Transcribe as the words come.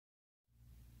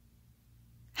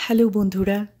Hello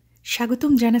বন্ধুরা,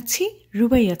 স্বাগতম জানাচ্ছি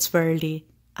রুবাইয়াজ ওয়ার্ল্ডে।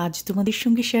 আজ তোমাদের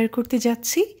সঙ্গে শেয়ার করতে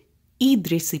যাচ্ছি ঈদ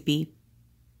রেসিপি।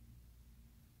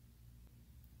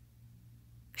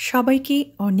 সবাইকে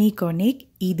অনেক অনেক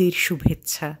ঈদের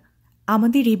শুভেচ্ছা।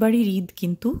 আমাদের এবারের ঈদ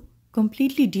কিন্তু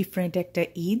কমপ্লিটলি ডিফারেন্ট একটা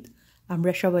ঈদ।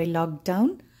 আমরা সবাই লকডাউন,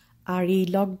 আর এই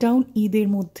লকডাউন ঈদের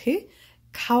মধ্যে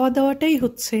খাওয়া দাওয়াটাই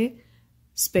হচ্ছে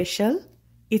স্পেশাল।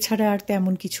 এছাড়া আর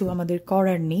তেমন কিছু আমাদের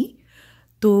করার নেই।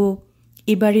 তো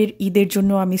এবারের ঈদের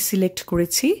জন্য আমি সিলেক্ট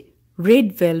করেছি রেড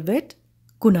ভেলভেট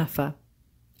কুনাফা।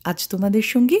 আজ তোমাদের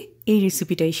সঙ্গে এই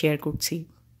রেসিপিটাই শেয়ার করছি।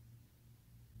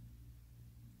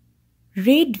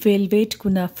 রেড ভেলভেট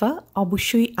কুনাফা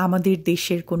অবশ্যই আমাদের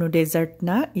দেশের কোনো ডেজার্ট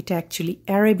না, এটা অ্যাকচুয়ালি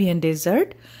অ্যারাবিয়ান ডেজার্ট।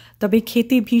 তবে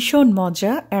খেতে ভীষণ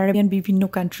মজা। অ্যারাবিয়ান বিভিন্ন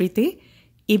কান্ট্রিতে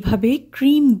এভাবে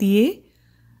ক্রিম দিয়ে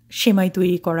সেমাই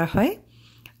তৈরি করা হয়,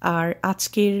 আর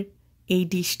আজকের এই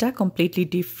ডিশটা কমপ্লিটলি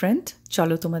ডিফারেন্ট।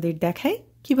 চলো তোমাদের দেখাই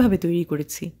কিভাবে তৈরি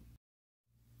করেছি।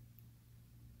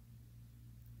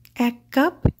 1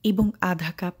 কাপ এবং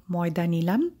আধা কাপ ময়দা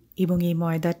নিলাম, এবং এই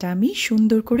ময়দাটা আমি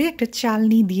সুন্দর করে একটা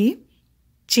চালনি দিয়ে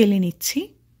চেলে নিচ্ছি।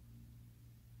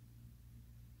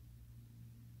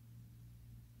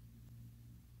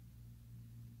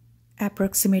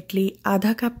 অ্যাপ্রক্সিমেটলি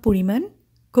আধা কাপ পরিমাণ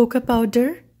কোকো পাউডার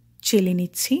চেলে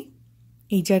নিচ্ছি।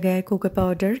 এই জায়গায় কোকো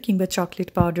পাউডার কিংবা চকলেট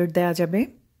পাউডার দেওয়া যাবে।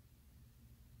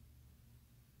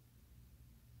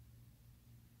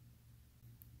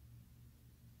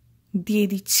 দিয়ে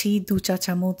দিচ্ছি 2 চা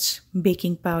চামচ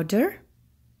বেকিং পাউডার।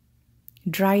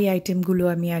 ড্রাই আইটেমগুলো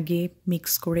আমি আগে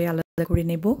মিক্স করে আলাদা করে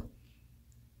নেব।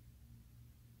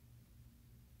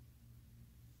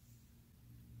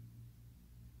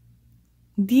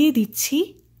 দিয়ে দিচ্ছি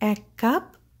 1 কাপ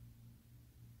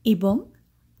এবং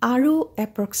আরও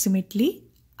অ্যাপ্রক্সিমেটলি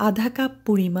আধা কাপ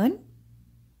পরিমাণ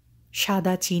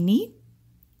সাদা চিনি।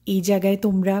 এই জায়গায়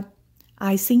তোমরা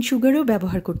আইসিং সুগারও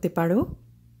ব্যবহার করতে পারো।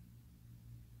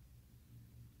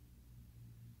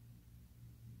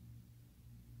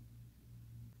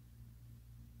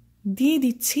 দিয়ে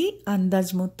দিচ্ছি আন্দাজ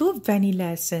মতো ভ্যানিলা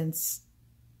এসেন্স।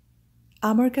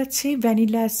 আমার কাছে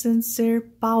ভ্যানিলা এসেন্সের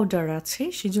পাউডার আছে,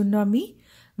 সেজন্য আমি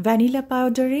ভ্যানিলা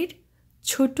পাউডারের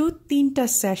ছোট 3টা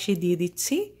স্যাশে দিয়ে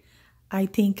দিচ্ছি। আই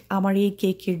থিঙ্ক আমার এই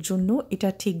কেকের জন্য এটা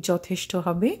ঠিক যথেষ্ট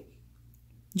হবে।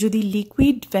 যদি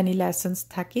লিকুইড ভ্যানিলা এসেন্স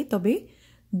থাকে তবে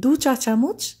 2 চা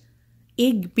চামচ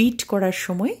এগ বিট করার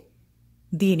সময়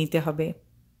দিয়ে নিতে হবে।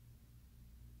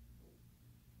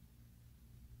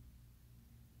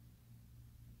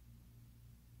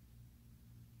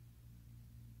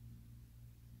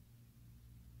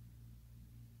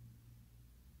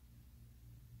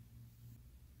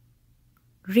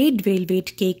 রেড ভেলভেট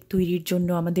কেক তৈরির জন্য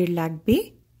আমাদের লাগবে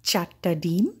 4টা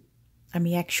ডিম। আমি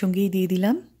একসঙ্গেই দিয়ে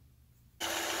দিলাম।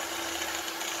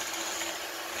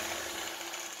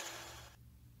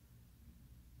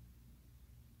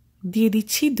 দিয়ে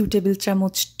দিচ্ছি 2 টেবিল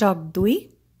চামচ টক দই।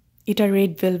 এটা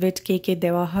রেড ভেলভেট কেকে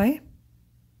দেওয়া হয়।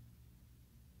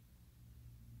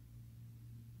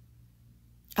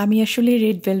 আমি আসলে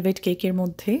রেড ভেলভেট কেকের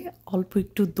মধ্যে অল্প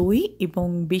একটু দই এবং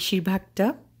বেশিরভাগটা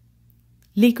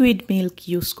লিকুইড মিল্ক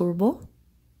ইউজ করব।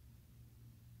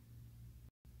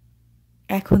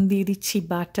 এখন দিয়ে দিচ্ছি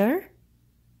বাটার।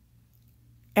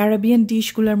 অ্যারাবিয়ান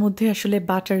ডিশগুলোর মধ্যে আসলে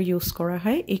বাটার ইউজ করা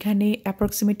হয়। এখানে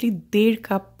অ্যাপ্রক্সিমেটলি 1.5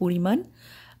 কাপ পরিমাণ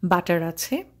বাটার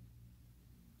আছে।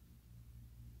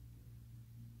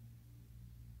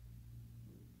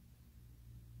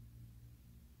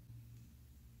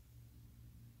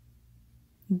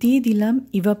 দিয়ে দিলাম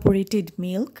ইভাপোরেটেড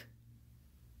মিল্ক।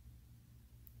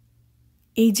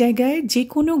 এই জায়গায় যে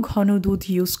কোনো ঘন দুধ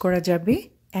ইউজ করা যাবে।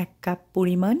 1 কাপ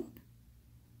পরিমাণ।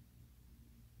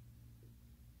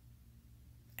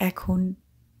 এখন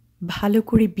ভালো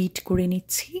করে বিট করে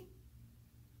নিচ্ছি।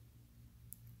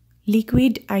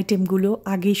 লিকুইড আইটেমগুলো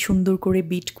আগে সুন্দর করে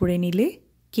বিট করে নিলে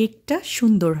কেকটা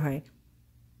সুন্দর হয়।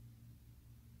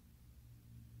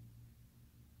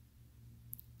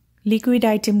 লিকুইড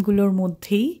আইটেমগুলোর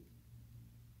মধ্যেই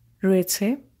রয়েছে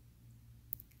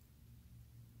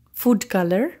ফুড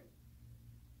কালার।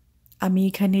 আমি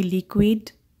এখানে লিকুইড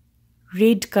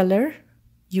রেড কালার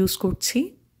ইউজ করছি।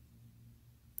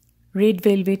 রেড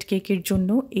ভেলভেট কেকের জন্য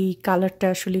এই কালারটা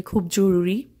আসলে খুব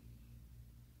জরুরি,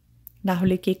 না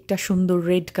হলে কেকটা সুন্দর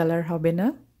রেড কালার হবে না।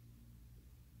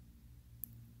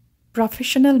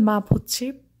 প্রফেশনাল মাপ হচ্ছে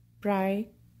প্রায়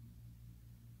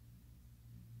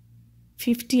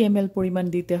 50 ml পরিমাণ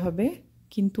দিতে হবে,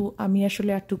 কিন্তু আমি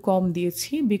আসলে একটু কম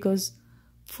দিয়েছি বিকজ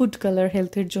ফুড কালার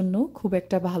হেলথের জন্য খুব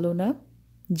একটা ভালো না,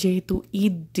 যেহেতু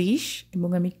ঈদ ডিশ এবং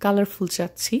আমি কালারফুল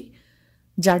চাচ্ছি,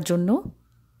 যার জন্য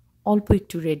অল্প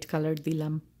একটু রেড কালার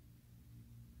দিলাম।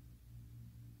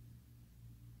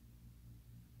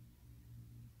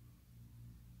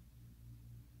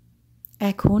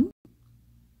 এখন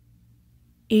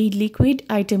এই লিকুইড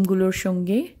আইটেমগুলোর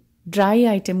সঙ্গে ড্রাই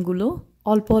আইটেমগুলো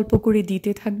অল্প অল্প করে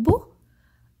দিতে থাকব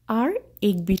আর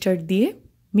এগ বিটার দিয়ে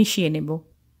মিশিয়ে নেব।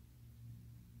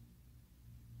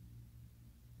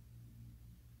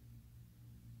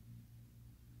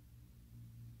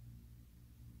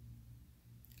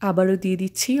 আবারও দিয়ে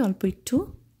দিচ্ছি অল্প একটু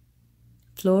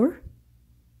ফ্লোর।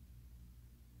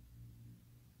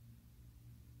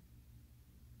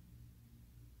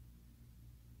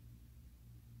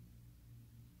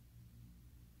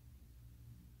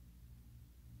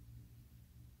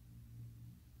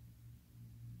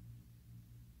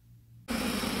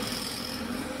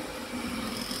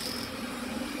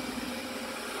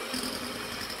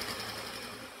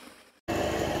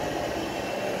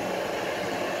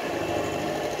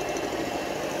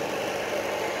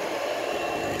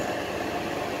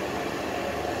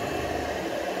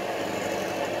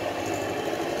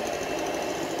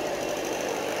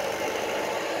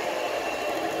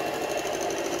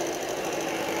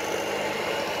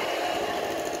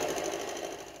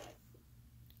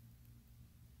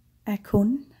 এখন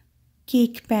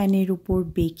কেক প্যানের উপর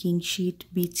বেকিং শিট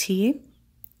বিছিয়ে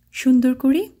সুন্দর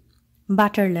করে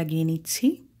বাটার লাগিয়ে নিচ্ছি,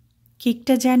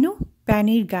 কেকটা যেন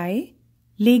প্যানের গায়ে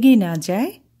লেগে না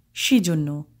যায় সেজন্য।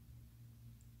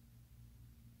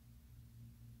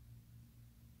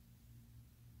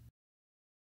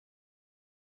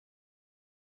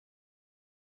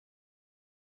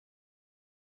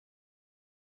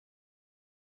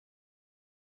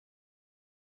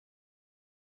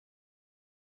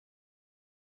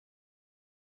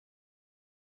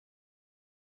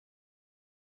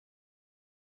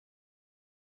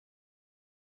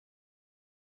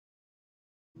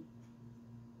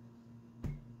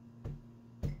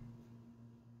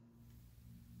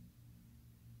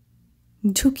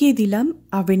 ঢুকিয়ে দিলাম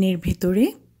ওভেনের ভেতরে।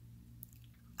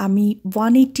 আমি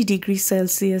 180 ডিগ্রি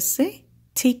সেলসিয়াসে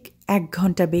ঠিক 1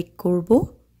 ঘন্টা বেক করব।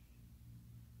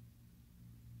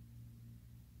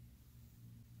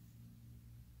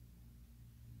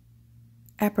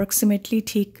 অ্যাপ্রক্সিমেটলি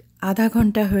ঠিক আধা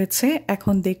ঘন্টা হয়েছে।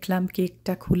 এখন দেখলাম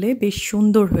কেকটা খুলে বেশ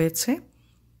সুন্দর হয়েছে।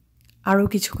 আরও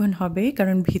কিছুক্ষণ হবে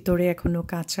কারণ ভিতরে এখনও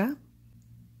কাঁচা।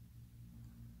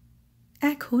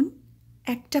 এখন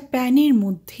একটা প্যানের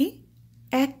মধ্যে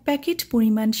 1 প্যাকেট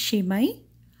পরিমাণ সেমাই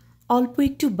অল্প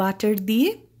একটু বাটার দিয়ে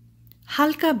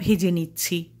হালকা ভেজে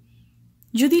নিচ্ছি।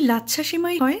 যদি লাচ্ছা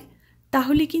সেমাই হয়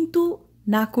তাহলে কিন্তু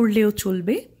না করলেও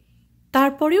চলবে,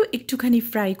 তারপরেও একটুখানি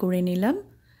ফ্রাই করে নিলাম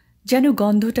যেন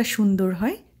গন্ধটা সুন্দর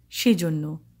হয় সেজন্য।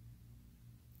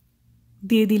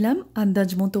 দিয়ে দিলাম আন্দাজ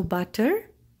মতো বাটার।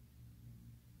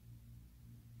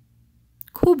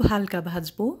 খুব হালকা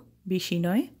ভাজবো, বেশি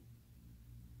নয়।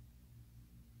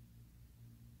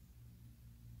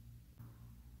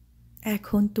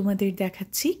 এখন তোমাদের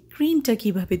দেখাচ্ছি ক্রিমটা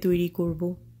কিভাবে তৈরি করব।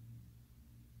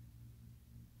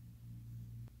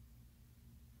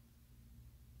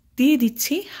 দিয়ে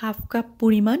দিচ্ছি 1/2 কাপ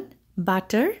পরিমাণ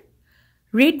বাটার।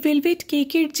 রেড ভেলভেট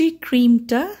কেকের যে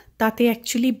ক্রিমটা তাতে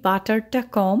অ্যাকচুয়ালি বাটারটা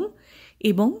কম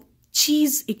এবং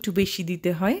চিজ একটু বেশি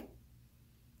দিতে হয়।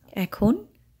 এখন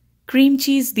ক্রিম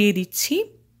চিজ দিয়ে দিচ্ছি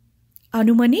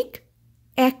আনুমানিক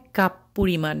 1 কাপ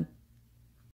পরিমাণ।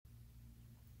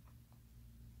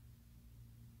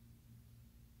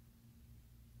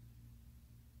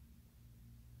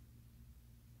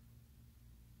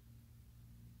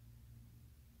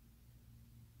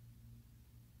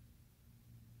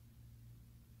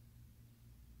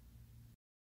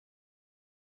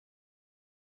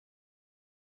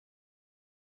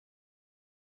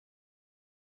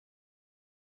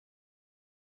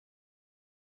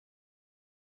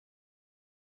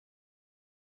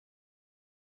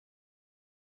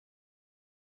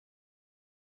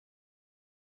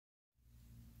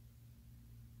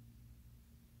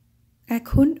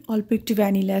 এখন অল্প একটু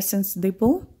ভ্যানিলা এসেন্স দেব।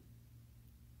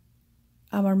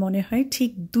 আমার মনে হয়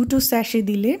ঠিক 2 স্যাশে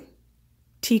দিলে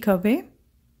ঠিক হবে।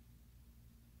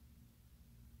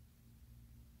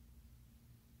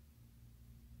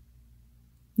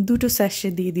 দুটো স্যাশে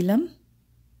দিয়ে দিলাম।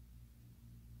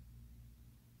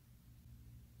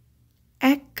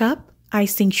 1 কাপ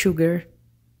আইসিং সুগার,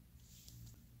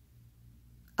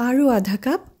 আরও আধা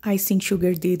কাপ আইসিং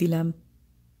সুগার দিয়ে দিলাম।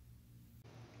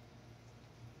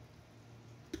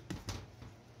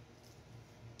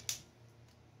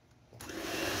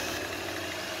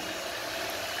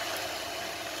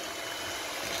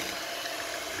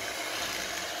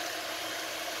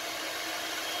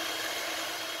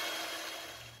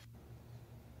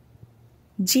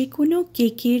 যে কোনো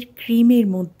কেকের ক্রিমের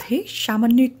মধ্যে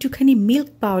সামান্য একটুখানি মিল্ক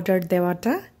পাউডার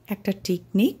দেওয়াটা একটা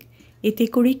টেকনিক। এতে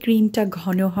করে ক্রিমটা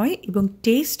ঘন হয় এবং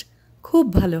টেস্ট খুব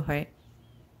ভালো হয়।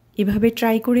 এভাবে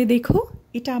ট্রাই করে দেখো।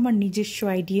 এটা আমার নিজস্ব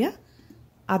আইডিয়া।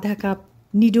 আধা কাপ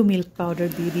নিডো মিল্ক পাউডার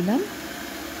দিয়ে দিলাম,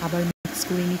 আবার মিক্স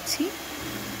করে নিচ্ছি।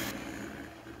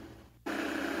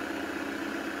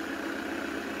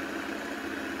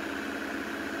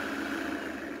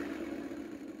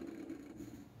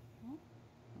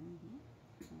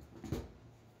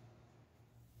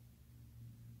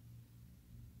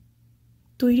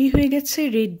 তৈরি হয়ে গেছে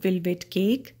রেড ভেলভেট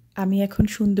কেক। আমি এখন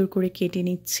সুন্দর করে কেটে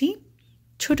নিচ্ছি,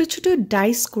 ছোট ছোট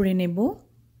ডাইস করে নেব।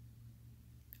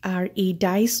 আর এই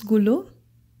ডাইসগুলো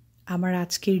আমার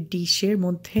আজকের ডিশের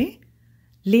মধ্যে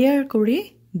লেয়ার করে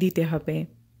দিতে হবে।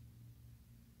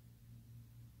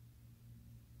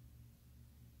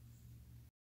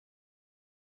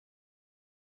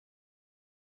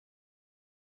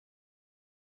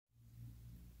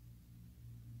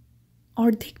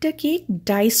 অর্ধেকটা কেক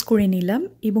ডাইস করে নিলাম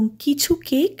এবং কিছু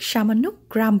কেক সামান্য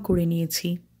গ্রাম করে নিয়েছি।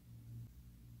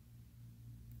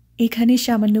 এখানে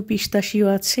সামান্য পিস্তাশিও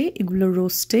আছে, এগুলো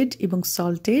রোস্টেড এবং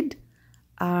সল্টেড,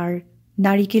 আর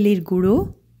নারিকেলের গুঁড়ো,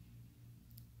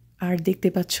 আর দেখতে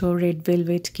পাচ্ছ রেড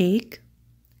ভেলভেট কেক,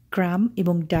 গ্রাম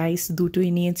এবং ডাইস দুটোই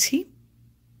নিয়েছি,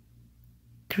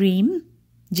 ক্রিম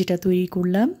যেটা তৈরি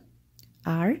করলাম,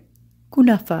 আর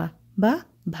কুনাফা বা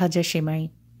ভাজা সেমাই।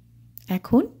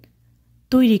 এখন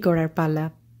তৈরি করার পালা।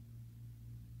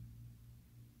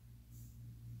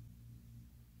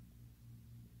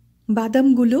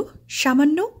 বাদামগুলো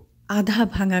সামান্য আধা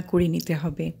ভাঙা করে নিতে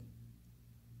হবে।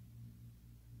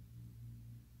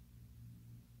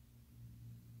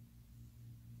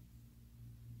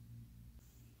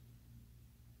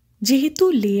 যেহেতু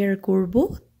লেয়ার করব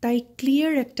তাই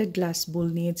ক্লিয়ার একটা গ্লাস বোল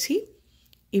নিয়েছি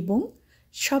এবং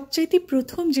সবচাইতে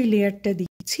প্রথম যে লেয়ারটা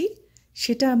দিচ্ছি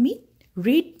সেটা আমি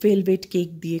রেড ভেলভেট কেক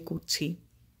দিয়ে করছি।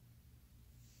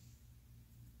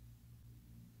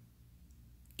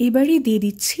 এবারে দিয়ে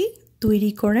দিচ্ছি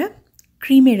তৈরি করা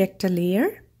ক্রিমের একটা লেয়ার।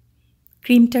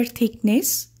 ক্রিমটার থিকনেস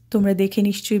তোমরা দেখে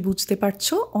নিশ্চয়ই বুঝতে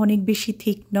পারছো, অনেক বেশি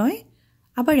থিক নয়,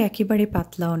 আবার একেবারে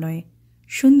পাতলাও নয়,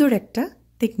 সুন্দর একটা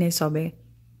থিকনেস হবে।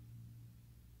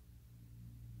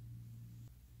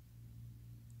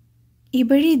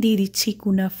 এবারে দিয়ে দিচ্ছি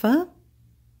কুনাফা।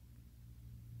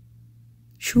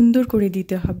 সুন্দর করে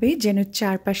দিতে হবে যেন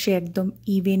চারপাশে একদম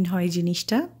ইভেন হয়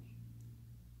জিনিসটা।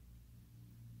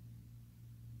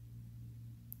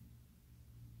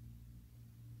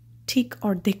 ঠিক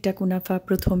অর্ধেকটা কুনাফা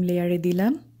প্রথম লেয়ারে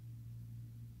দিলাম।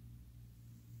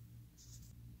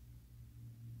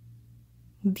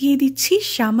 দিয়ে দিচ্ছি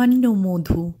সামান্য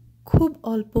মধু, খুব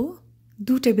অল্প,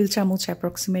 2 টেবিল চামচ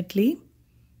অ্যাপ্রক্সিমেটলি।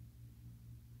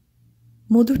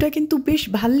 মধুটা কিন্তু বেশ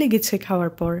ভাল লেগেছে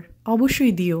খাওয়ার পর,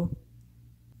 অবশ্যই দিও।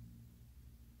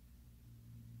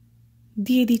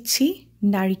 দিয়ে দিচ্ছি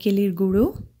নারিকেলের গুঁড়ো,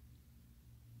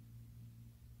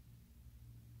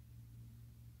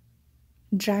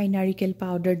 ড্রাই নারিকেল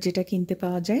পাউডার যেটা কিনতে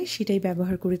পাওয়া যায় সেটাই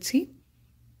ব্যবহার করেছি।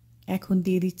 এখন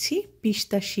দিয়ে দিচ্ছি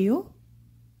পিস্তাশিও।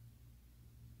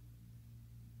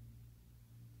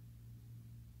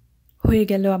 হয়ে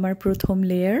গেল আমার প্রথম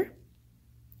লেয়ার।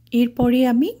 এরপরে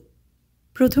আমি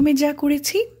প্রথমে যা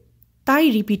করেছি তাই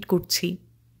রিপিট করছি।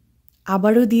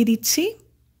 আবারও দিয়ে দিচ্ছি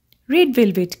রেড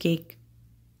ভেলভেট কেক।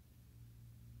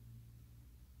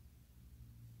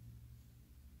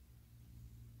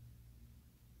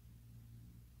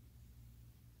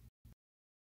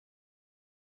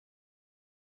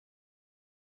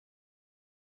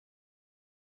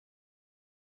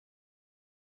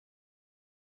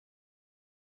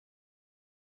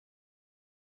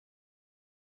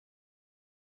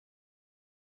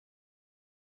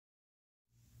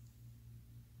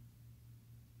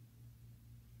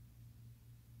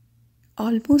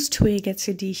 অলমোস্ট হয়ে গেছে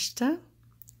ডিশটা,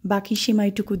 বাকি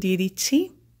সেমাইটুকু দিয়ে দিচ্ছি।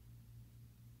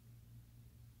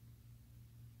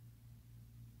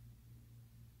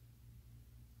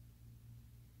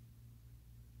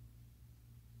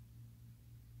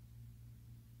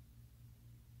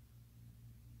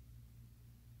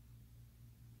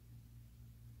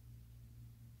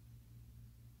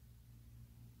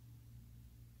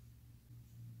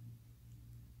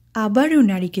 আবারও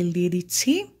নারিকেল দিয়ে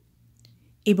দিচ্ছি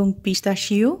এবং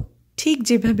পিস্তাশিও। ঠিক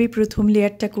যেভাবে প্রথম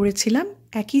লেয়ারটা করেছিলাম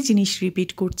একই জিনিস রিপিট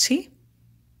করছি।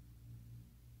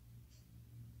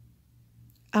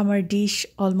 আমার ডিশ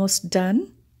অলমোস্ট ডান।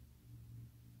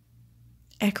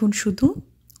 এখন শুধু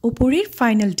উপরের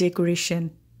ফাইনাল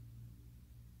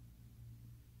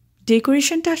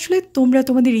ডেকোরেশনটা আসলে তোমরা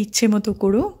তোমাদের ইচ্ছে মতো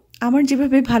করো, আমার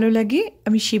যেভাবে ভালো লাগে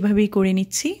আমি সেভাবেই করে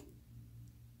নিচ্ছি।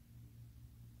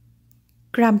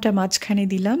 ক্রামটা মাঝখানে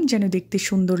দিলাম যেন দেখতে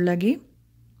সুন্দর লাগে।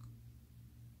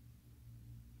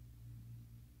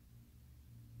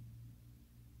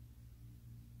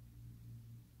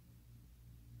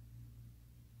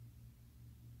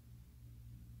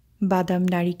 বাদাম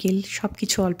নারিকেল সব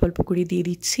কিছু অল্প অল্প করে দিয়ে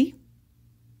দিচ্ছি।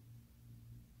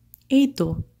 এই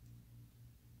তো,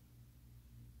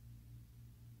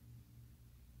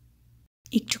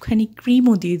 একটুখানি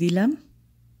ক্রিমও দিয়ে দিলাম।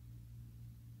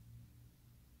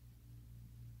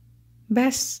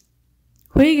 ব্যাস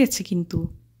হয়ে গেছে।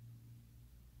 কিন্তু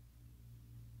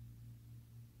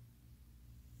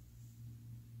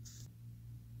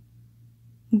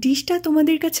ডিশটা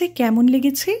তোমাদের কাছে কেমন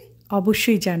লেগেছে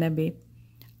অবশ্যই জানাবে।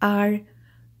 আর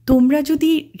তোমরা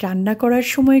যদি রান্না করার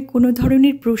সময় কোনো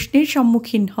ধরনের প্রশ্নের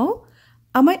সম্মুখীন হও,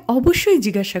 আমায় অবশ্যই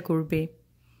জিজ্ঞাসা করবে।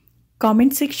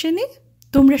 কমেন্ট সেকশনে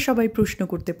তোমরা সবাই প্রশ্ন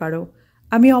করতে পারো,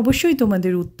 আমি অবশ্যই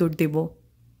তোমাদের উত্তর দেব।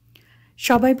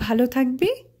 সবাই ভালো থাকবে,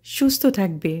 সুস্থ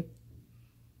থাকবে।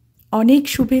 অনেক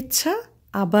শুভেচ্ছা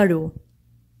আবারও।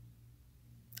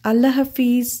 আল্লাহ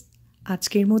হাফিজ।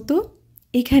 আজকের মতো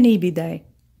এখানেই বিদায়।